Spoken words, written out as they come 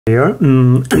Here,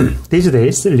 these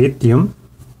days, lithium,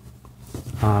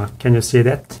 can you see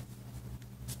that?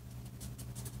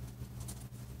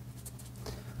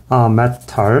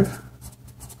 Metal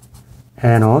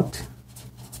anode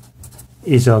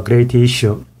is a great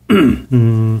issue.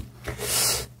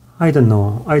 I don't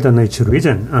know its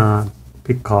reason,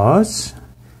 because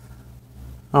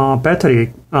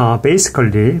battery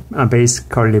basically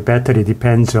battery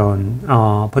depends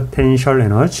on potential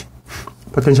energy,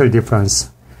 potential difference.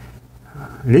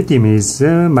 Lithium is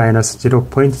minus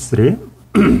 0.3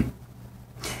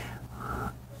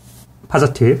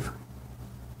 positive.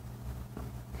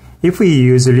 If we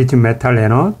use lithium metal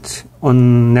anode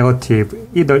on negative,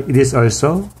 it is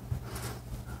also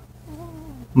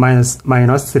minus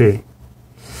 3.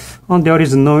 There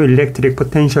is no electric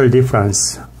potential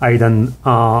difference. I don't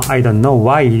know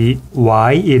why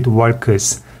it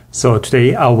works. So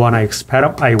today I want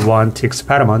to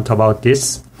experiment about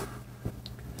this.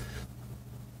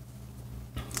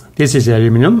 This is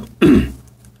aluminum.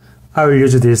 I will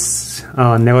use this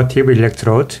negative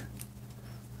electrode,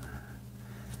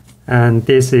 and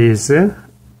this is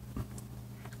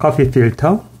coffee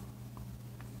filter.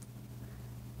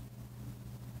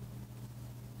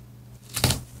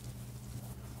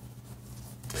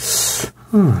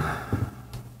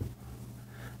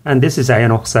 And this is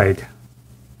iron oxide.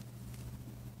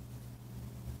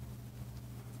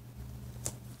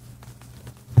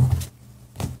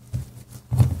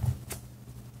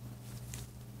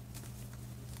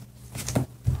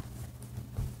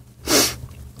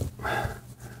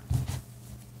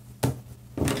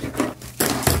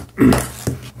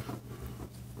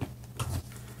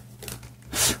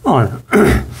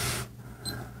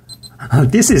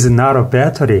 This is not a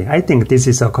battery. I think this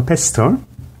is a capacitor.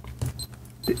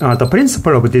 The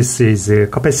principle of this is a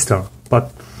capacitor.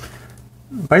 But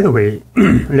by the way,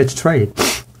 let's try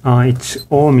it. Its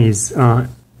ohm is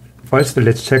first.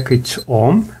 Let's check its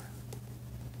ohm.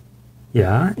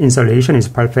 Yeah, insulation is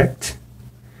perfect.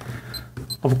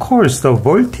 Of course, the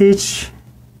voltage.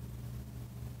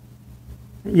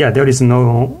 Yeah, there is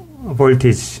no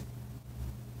voltage.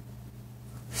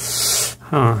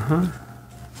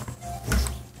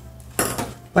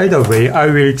 By the way, I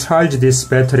will charge this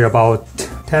battery about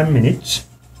 10 minutes.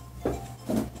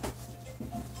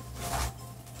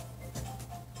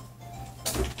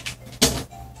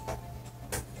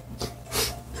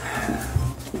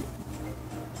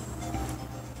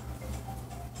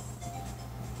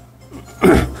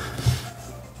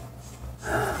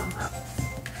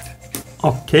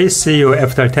 Okay, see you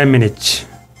after 10 minutes.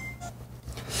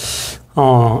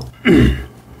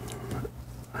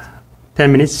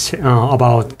 10 minutes,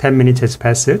 about 10 minutes has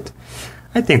passed.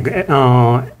 I think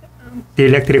the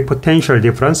electric potential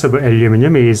difference of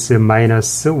aluminum is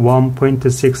minus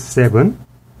 1.67.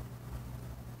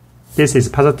 This is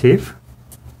positive.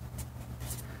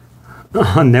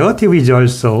 Negative is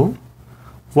also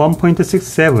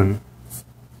 1.67.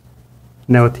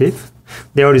 Negative.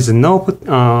 There is no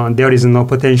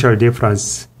potential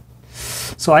difference.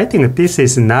 So I think this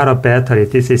is not a battery.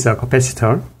 This is a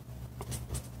capacitor.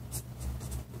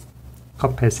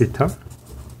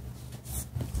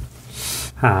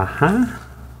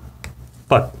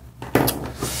 But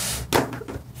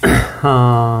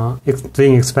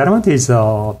doing experiment is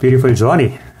a beautiful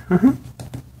journey.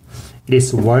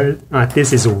 This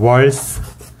is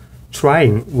worth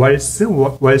trying.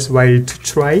 Worthwhile to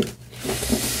try.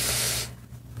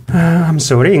 I'm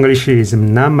sorry, English is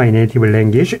not my native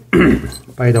language.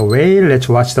 By the way, let's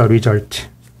watch the result.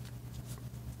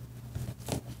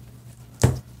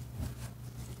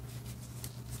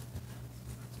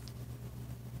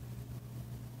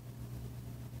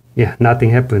 Yeah, nothing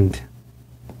happened.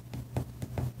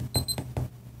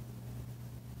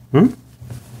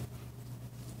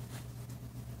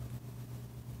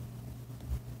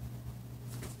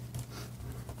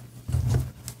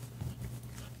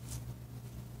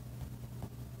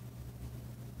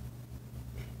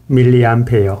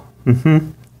 Milliampere.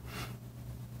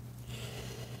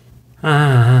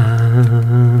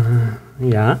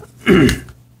 Yeah.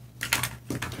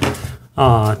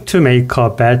 To make a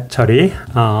battery,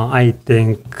 I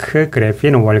think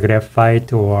graphene or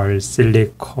graphite or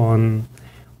silicon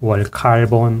or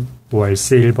carbon or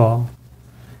silver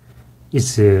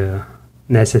is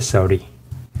necessary.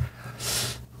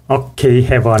 Okay,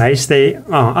 have a nice day.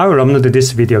 I will upload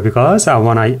this video because I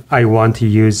want to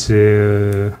use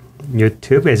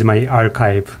YouTube as my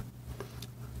archive.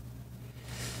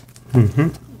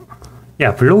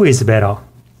 Yeah, blog is better.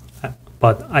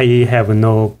 But I have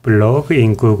no blog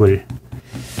in Google.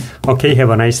 Okay, have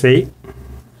a nice day.